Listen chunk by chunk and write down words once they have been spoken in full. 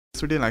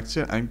this video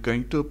lecture I am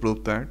going to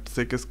prove that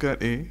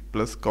sec²A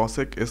plus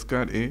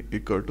cosec²A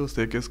equal to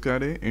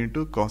sec²A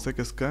into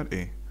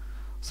cosec²A.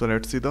 So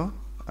let's see the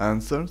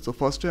answer. So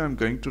first I am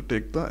going to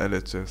take the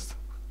LHS,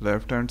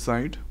 left hand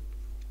side.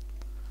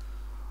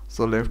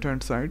 So left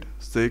hand side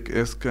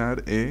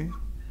sec²A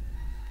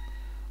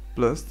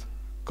plus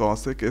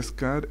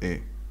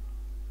cosec²A.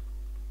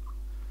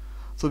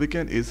 So we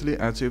can easily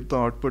achieve the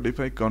output if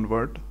I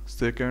convert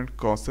sec and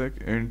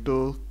cosec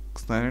into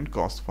sin and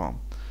cos form.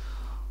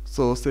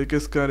 So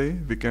sec²A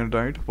we can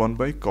write 1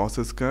 by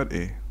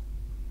cos²A,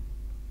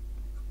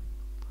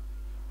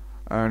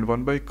 and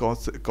 1 by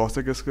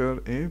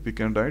cosec²A we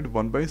can write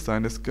 1 by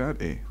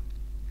sin²A.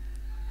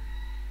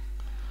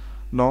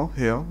 Now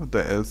here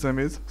the LCM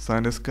is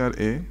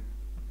sin²A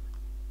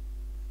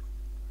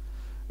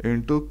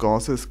into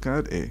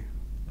cos²A.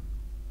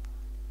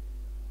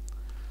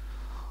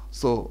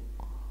 So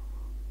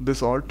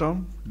this all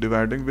term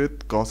dividing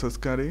with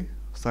cos²A,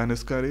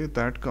 sin²A,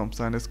 that comes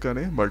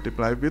sin²A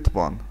multiplied with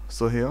 1.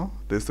 So here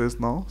this is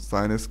now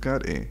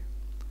sin²A.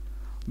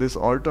 This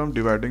all term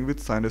dividing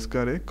with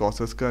sin²A,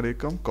 cos²A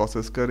come,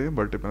 cos²A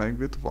multiplying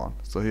with 1.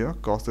 So here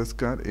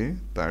cos²A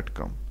that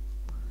come.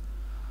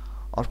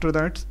 After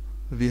that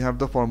we have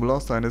the formula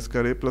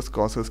sin²A plus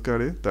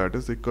cos²A, that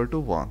is equal to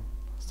 1.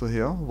 So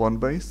here 1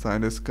 by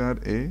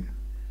sin²A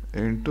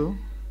into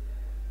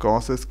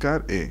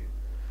cos²A.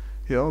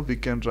 Here we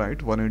can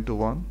write 1 into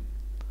 1.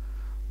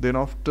 Then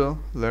after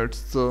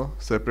let's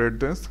separate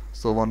this.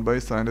 So 1 by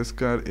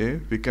sin²A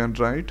we can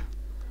write,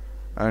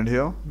 and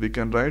here we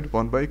can write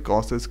 1 by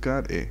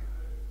cos²A.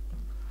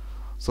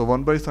 So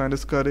 1 by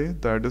sin²A,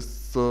 that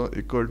is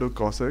equal to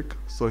cosec.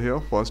 So here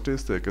first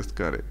is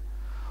sec²A.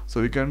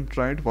 So we can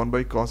write 1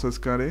 by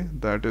cos²A,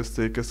 that is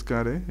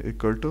sec²A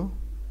equal to,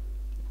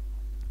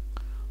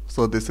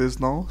 so this is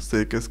now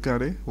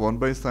sec²A. 1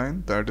 by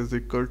sin, that is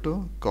equal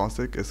to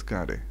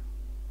cosec²A.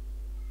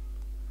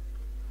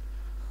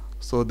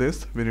 So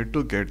this we need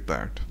to get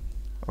that.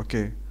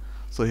 Okay,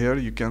 so here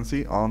you can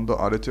see on the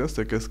RHS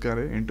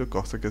sec² into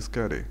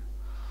cosec².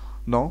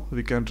 Now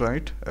we can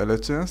write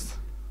LHS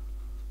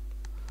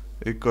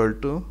equal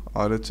to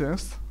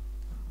RHS.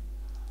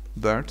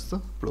 That's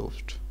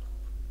proved.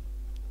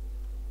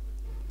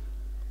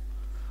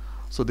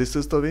 So this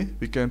is the way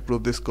we can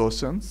prove this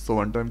question. So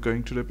one time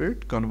going to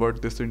repeat,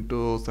 convert this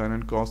into sin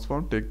and cos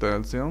form, take the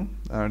LCM,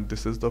 and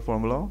this is the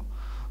formula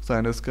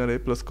sin²A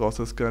plus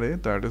cos²A,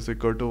 that is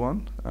equal to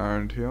 1.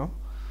 And here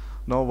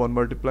now 1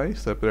 multiply,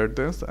 separate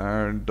this,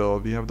 and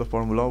we have the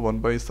formula 1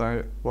 by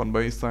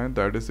sin,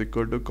 that is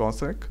equal to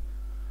cosec,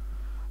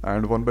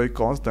 and 1 by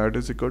cos, that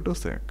is equal to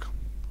sec.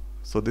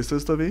 So this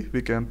is the way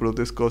we can prove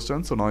this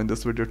question. So now in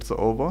this video it's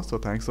over. So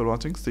thanks for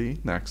watching. See you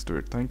next to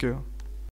it. Thank you.